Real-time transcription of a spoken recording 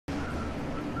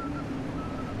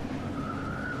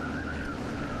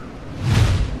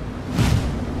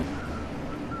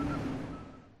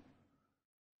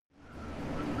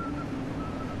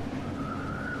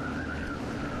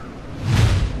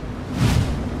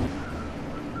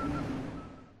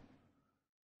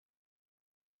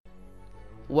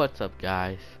What's up,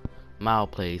 guys? Mile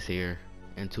Plays here,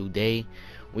 and today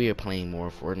we are playing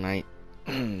more Fortnite.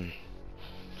 I'm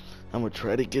gonna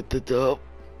try to get the dub.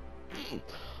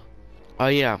 Oh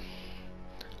yeah,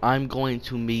 I'm going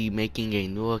to be making a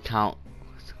new account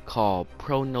called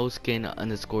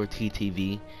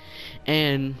ProNoSkin_TTV,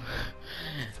 and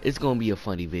it's gonna be a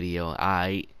funny video.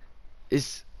 I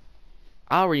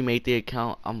already made the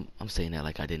account. I'm saying that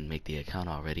like I didn't make the account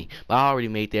already, but I already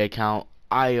made the account.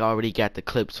 I already got the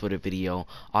clips for the video.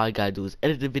 All I gotta do is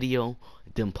edit the video,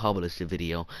 then publish the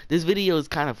video. This video is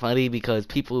kind of funny because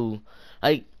people,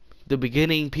 like, the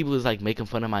beginning, people was like making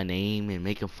fun of my name and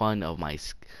making fun of my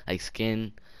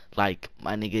skin. Like,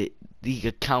 my nigga, the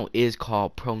account is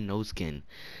called Pro No Skin.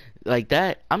 Like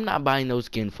that, I'm not buying no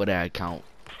skin for that account.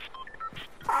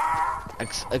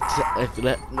 Unless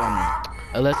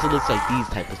it looks like these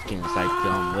type of skins, like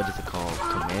what is it called,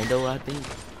 Commando, I think.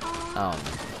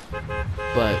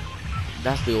 But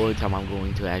that's the only time I'm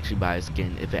going to actually buy a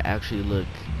skin if it actually look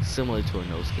similar to a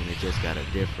no skin. It just got a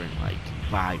different like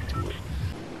vibe to it.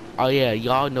 Oh yeah,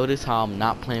 y'all notice how I'm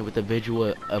not playing with the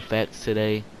visual effects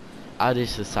today? I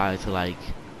just decided to like,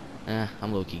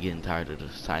 I'm low-key getting tired of the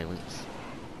silence.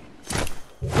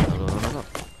 No.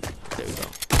 There we go.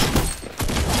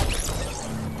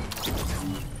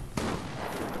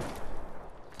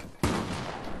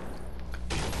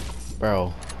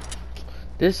 Bro,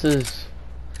 this is,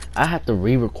 I have to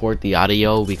re-record the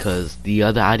audio because the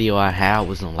other audio I had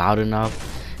wasn't loud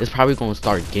enough. It's probably gonna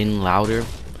start getting louder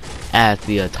as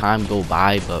the time go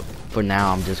by, but for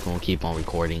now I'm just gonna keep on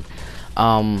recording.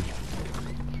 No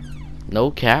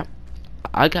cap,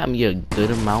 I got me a good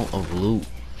amount of loot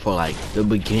for like the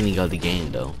beginning of the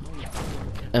game though.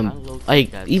 And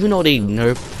like, even though they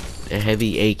nerfed the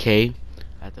heavy AK,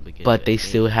 but they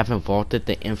still haven't vaulted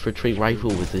the infantry rifle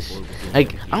with this.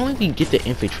 Like, I don't even get the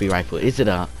infantry rifle. It's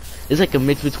like a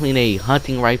mix between a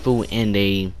hunting rifle and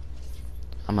a,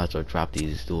 I'm about to drop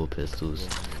these dual pistols,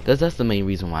 because that's the main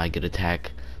reason why I get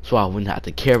attack, so I wouldn't have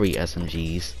to carry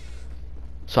SMGs,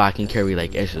 so I can carry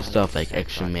like extra stuff like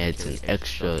extra meds and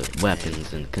extra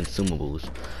weapons and consumables.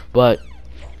 But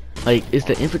like, is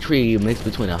the infantry mixed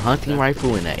between a hunting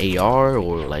rifle and an AR,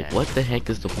 or like what the heck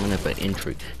is the point of an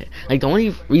entry? Like, the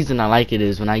only reason I like it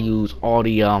is when I use all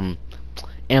the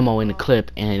ammo in the clip,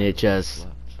 and it just,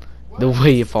 the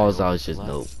way it falls out is just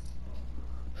dope.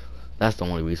 That's the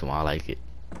only reason why I like it.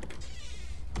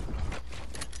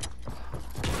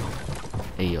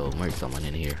 Hey yo, merge someone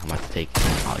in here. I'm about to take,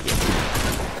 oh yeah,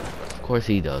 of course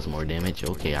he does more damage.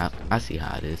 Okay, I see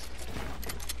how it is.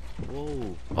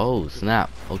 Whoa. Oh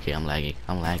snap. Okay, I'm lagging.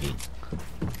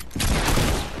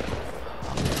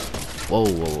 Oh,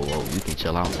 whoa. You can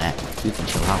chill out, Matt. You can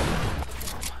chill out.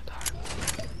 Oh my god.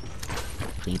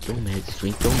 Drink your meds.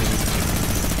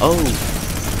 Oh.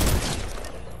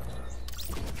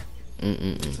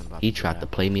 He tried to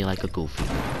play me like a goofy.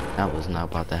 That was not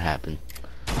about to happen.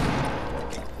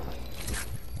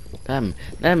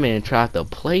 That man tried to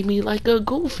play me like a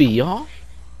goofy, y'all.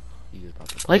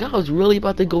 Like, I was really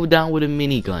about to go down with a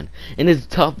minigun, and it's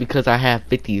tough because I have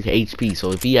 50 HP.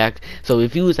 So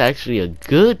if he was actually a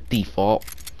good default,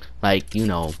 like, you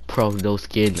know,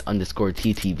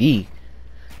 ProNoSkin_TTV,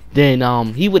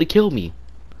 then he would have killed me.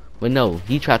 But no,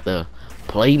 he tried to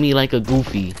play me like a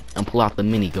goofy and pull out the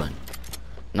minigun.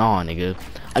 Nah, nigga.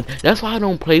 That's why I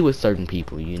don't play with certain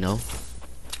people, you know.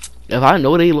 If I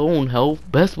know they low on health,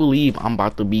 best believe I'm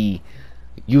about to be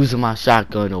using my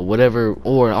shotgun or whatever,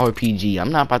 or RPG.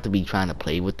 I'm not about to be trying to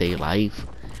play with their life,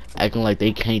 acting like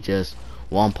they can't just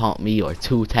one pump me or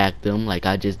two attack them like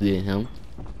I just did him.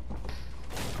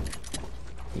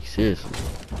 Like, seriously.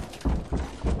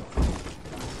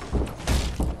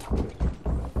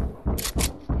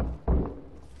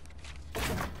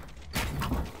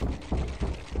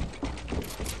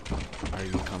 Are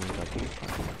you coming up here?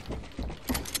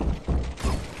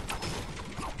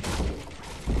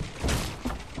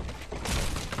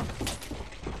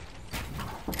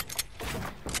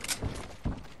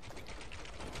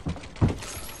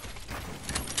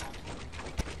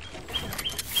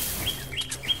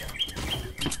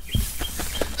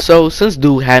 So since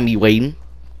dude had me waiting,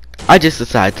 I just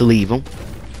decided to leave him,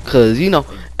 cause you know,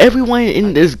 everyone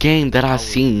in this game that I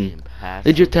seen,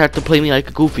 they just have to play me like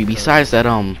a goofy. Besides that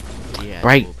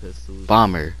bright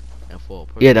bomber,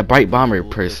 yeah, the bright bomber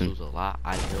person. I'm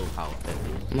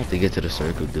about to get to the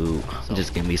circle, dude. I'm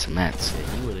just giving me some mats.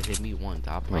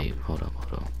 Wait, hold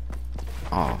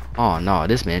on. Oh no,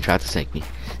 this man tried to sink me.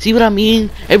 See what I mean?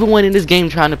 Everyone in this game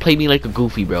trying to play me like a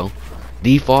goofy, bro.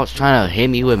 Defaults trying to hit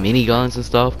me with miniguns and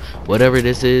stuff. Whatever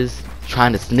this is,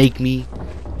 trying to snake me.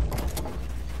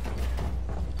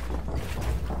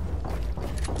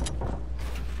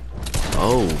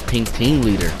 Oh, pink team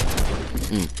leader.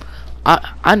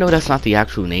 I know that's not the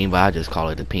actual name, but I just call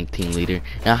it the pink team leader.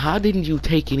 Now, how didn't you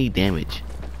take any damage?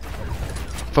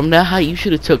 From that height, you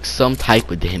should have took some type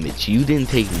of damage. You didn't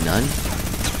take none.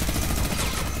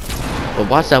 But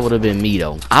watch, that would have been me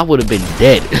though. I would have been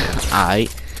dead.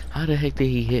 Alright. How the heck did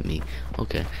he hit me?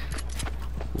 Okay.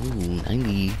 Ooh,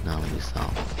 90. No, let me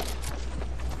stop.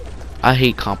 I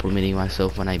hate complimenting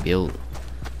myself when I build.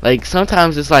 Like,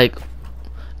 sometimes it's like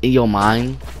in your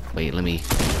mind. Wait, let me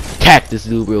attack this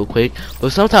dude real quick.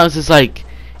 But sometimes it's like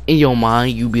in your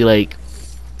mind, you be like,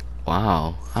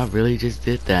 wow, I really just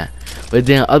did that. But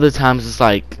then other times it's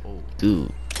like,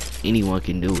 dude, anyone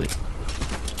can do it.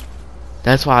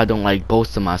 That's why I don't like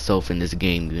boasting myself in this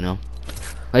game, you know?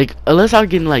 Like, unless I'm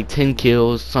getting like 10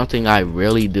 kills, something I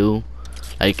rarely do,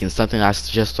 like, and something I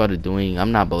just started doing,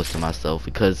 I'm not boasting myself,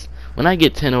 because when I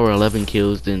get 10 or 11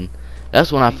 kills, then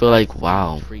that's when I feel like,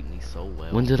 wow,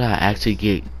 when did I actually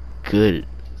get good,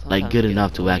 like good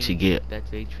enough to actually get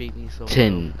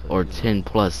 10 or 10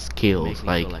 plus kills,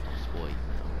 like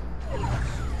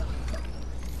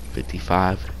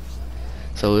 55.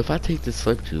 So if I take this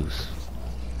slip juice,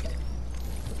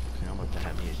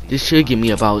 this should give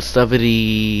me about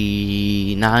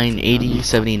 79, 80,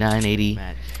 79, 80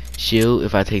 shield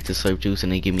if I take the slurp juice,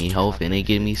 and they give me health and they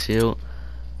give me shield.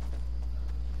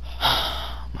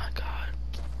 Oh my god.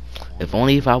 If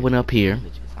only if I went up here,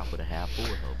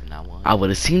 I would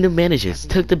have seen the bandages,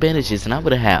 took the bandages, and I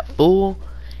would have had full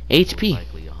HP.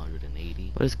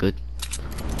 But it's good.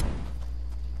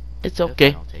 It's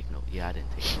okay. Yeah, I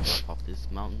didn't take stuff off this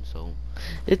mountain, so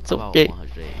it's okay.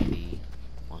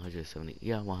 170,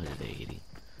 yeah, 180.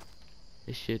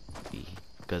 It should be,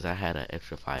 because I had an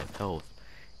extra 5 health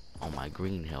on my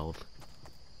green health.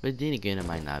 But then again, it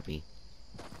might not be.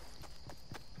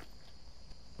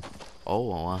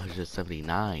 Oh,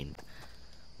 179.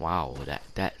 Wow,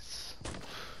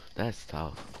 that's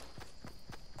tough.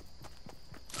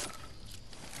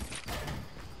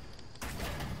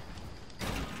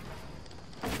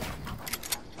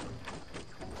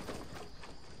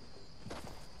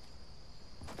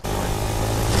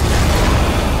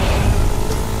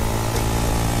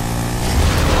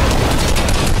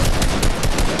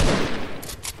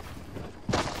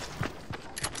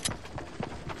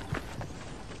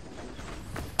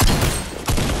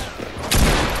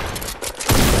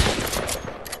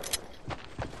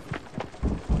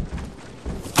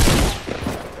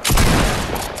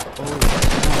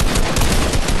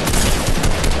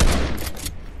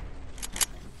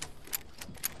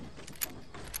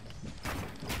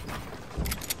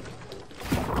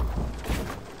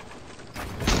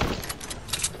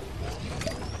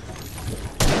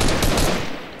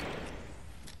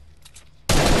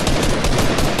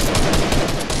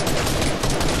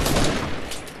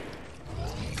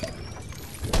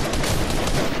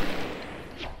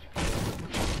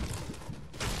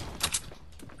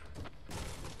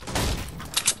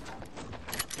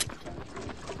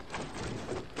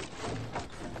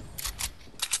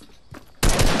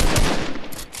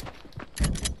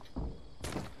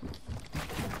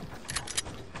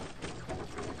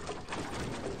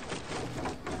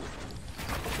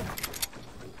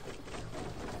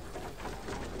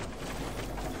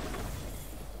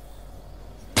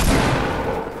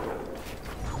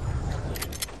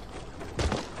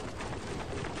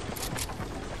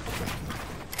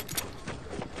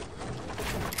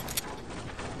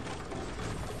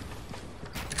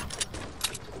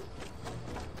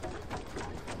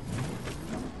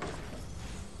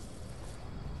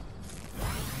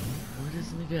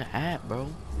 Nigga at, bro?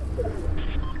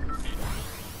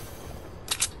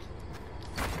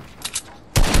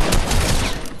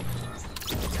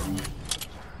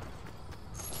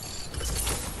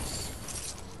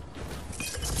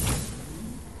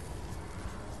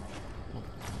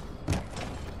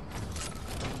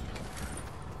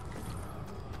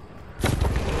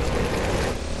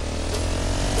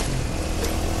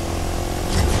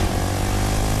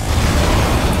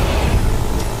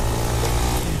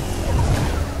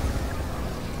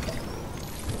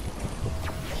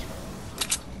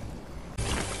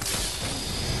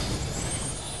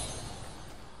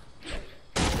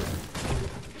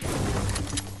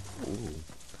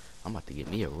 I'm about to get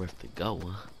me a rift to go.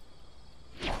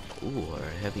 Ooh, or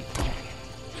a heavy pump.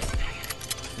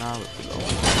 Nah, let's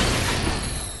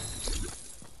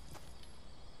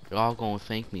go. Y'all gonna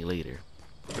thank me later.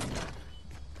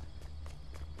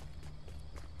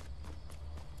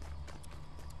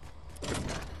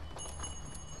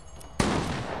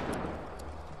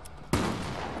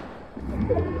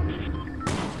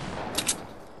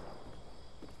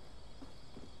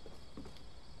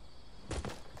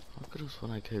 this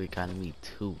one I could have gotten me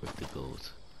 2 with the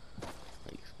goals.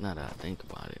 Like, now that I think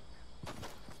about it.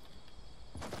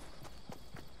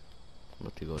 I'm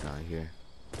about to go down here.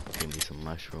 Give me some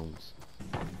mushrooms.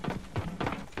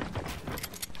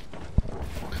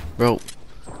 Bro,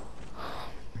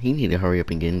 he need to hurry up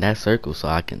and get in that circle so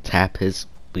I can tap his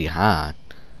behind.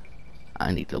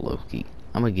 I need to low key.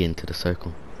 I'm gonna get into the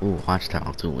circle. Ooh, watch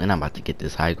tower too, and I'm about to get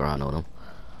this high ground on him.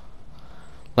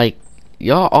 Like,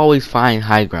 y'all always find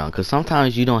high ground, cause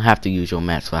sometimes you don't have to use your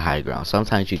mats for high ground.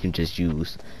 Sometimes you can just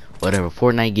use whatever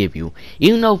Fortnite give you.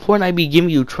 Even though Fortnite be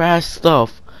giving you trash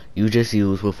stuff, you just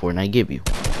use what Fortnite give you.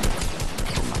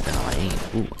 Oh my god, I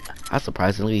aim. Ooh, I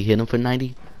surprisingly hit him for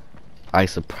 90. I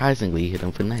surprisingly hit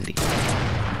him for 90.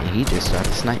 And he just tried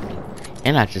to snipe me.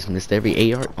 And I just missed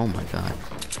every AR. Oh my god.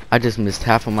 I just missed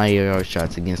half of my AR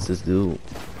shots against this dude.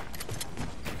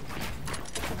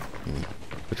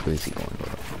 Which way is he going?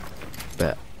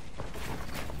 Bet.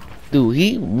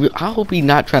 Dude, I hope he's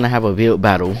not trying to have a build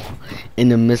battle in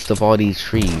the midst of all these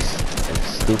trees. That's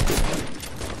stupid.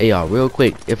 Hey y'all, real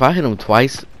quick. If I hit him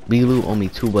twice, B-Lou owe me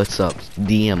 2 what's ups.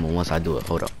 DM him once I do it.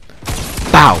 Hold up.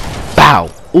 Bow! Bow!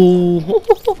 Ooh!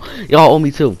 Y'all owe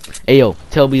me 2. Hey yo,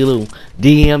 tell B-Lou,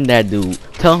 DM that dude.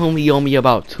 Tell him he owe me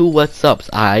about 2 what's ups,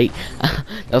 alright?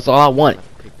 That's all I want.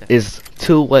 Is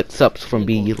 2 what's ups from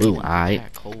B-Lou,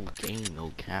 alright? Cold game,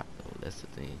 no cap though, that's the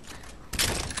thing.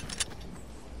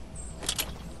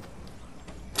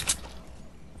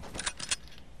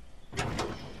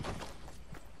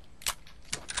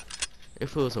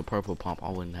 If it was a purple pump, I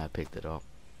wouldn't have picked it up.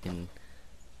 And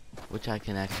which I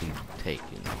can actually take,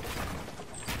 you know.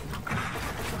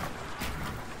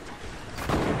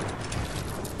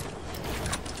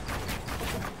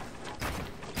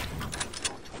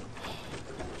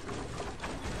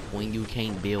 When you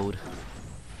can't build.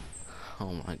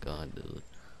 Oh my god, dude.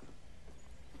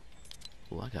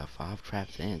 Oh, I got 5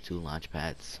 traps and 2 launch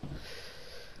pads.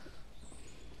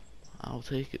 I'll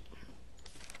take it.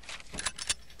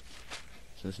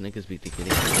 Since niggas be thinking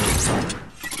they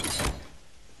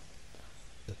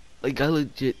like, I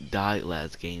legit died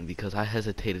last game because I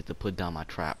hesitated to put down my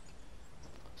trap.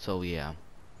 So yeah,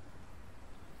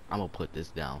 I'm gonna put this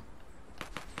down.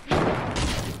 Ooh,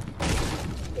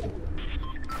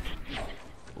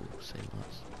 say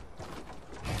less.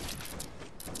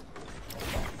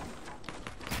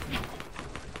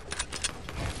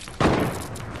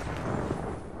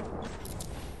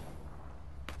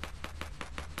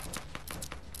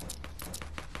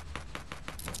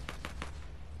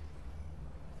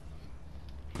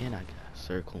 And I got a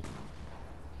circle.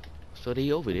 So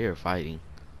they over there fighting.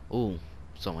 Oh,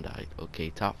 someone died. Okay,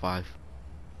 top 5.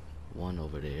 1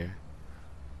 over there.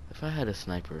 If I had a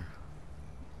sniper.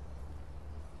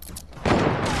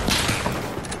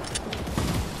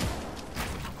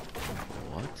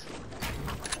 What?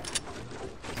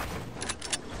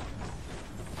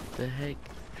 The heck?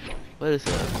 What is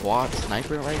it, a quad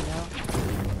sniper right now?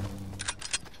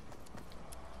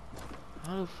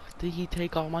 How the fuck did he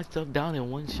take all my stuff down in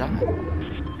 1 shot?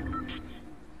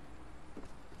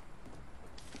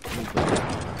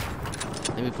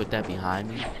 Let me put that behind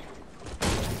me.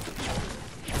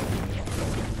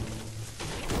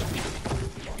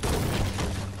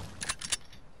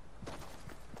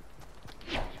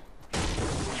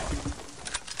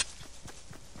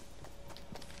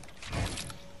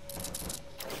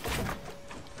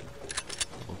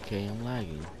 Okay, I'm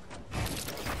lagging.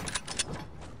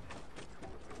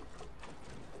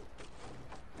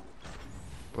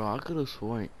 Bro, I could have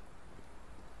sworn.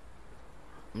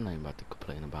 I'm not even about to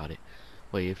complain about it.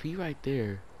 Wait, if he right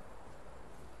there,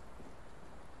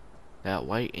 that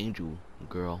white angel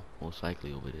girl, most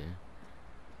likely over there.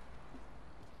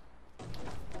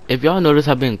 If y'all notice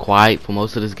I've been quiet for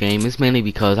most of this game, it's mainly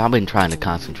because I've been trying to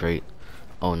concentrate.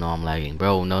 Oh no, I'm lagging,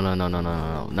 bro. No, no, no, no, no,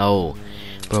 no, no, no.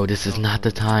 Bro, this is not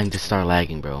the time to start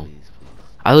lagging, bro.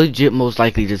 I legit most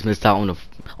likely just missed out on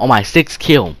my 6th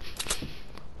kill.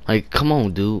 Like, come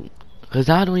on, dude. Cause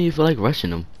I don't even feel like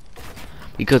rushing him.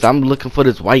 Because I'm looking for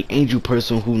this white angel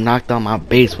person who knocked down my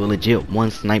base with legit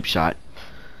 1 snipe shot.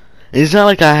 And it's not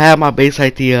like I had my base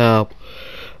like the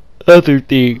other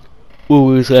thing, where it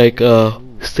was like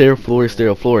stair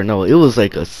floor. No, it was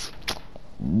like a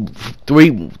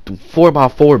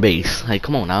 4x4 base. Like,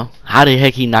 come on now. How the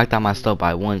heck he knocked out my stuff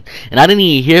by 1? And I didn't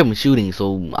even hear him shooting,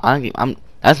 so I'm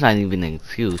that's not even an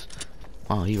excuse.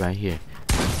 Oh, he right here.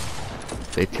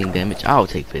 15 damage. I'll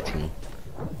take 15.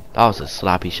 That was a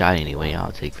sloppy shot anyway.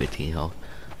 I'll take 15 health.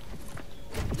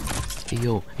 Hey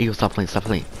yo, stop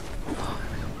playing.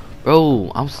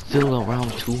 Bro, I'm still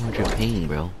around 200 ping,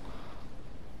 bro.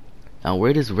 Now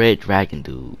where does Red Dragon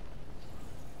dude?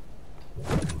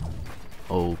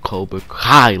 old Cobra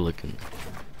Kai looking.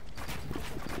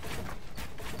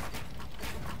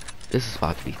 This is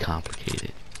about to be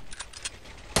complicated.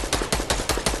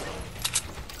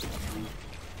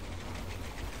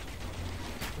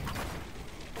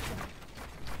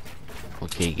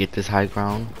 Okay, get this high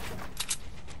ground.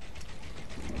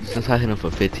 Since I hit him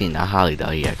for 15, I highly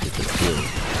doubt he actually took kill.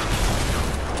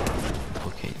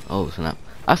 Okay, oh snap.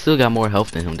 I still got more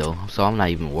health than him though, so I'm not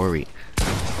even worried.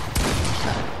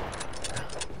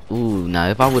 Ooh, now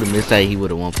if I would have missed that, he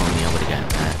would have won from me. I would have gotten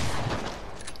that.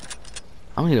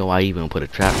 I don't even know why I even put a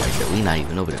trap like that. We not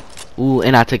even over there. Ooh,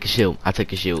 and I take a shield. I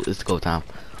take a shield. It's go time.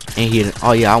 And he,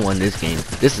 oh yeah, I won this game.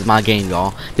 This is my game,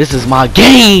 y'all. This is my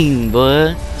game,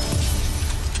 bud.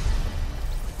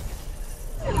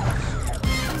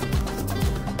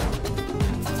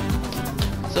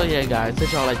 So yeah, guys,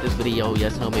 if y'all like this video,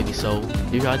 yes, no, maybe so.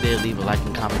 If y'all did, leave a like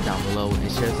and comment down below,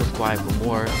 and share, subscribe for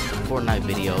more Fortnite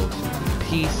videos.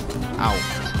 Peace out.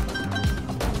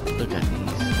 Look at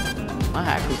these. My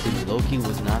accuracy low-key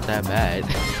was not that bad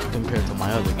compared to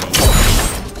my other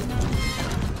games.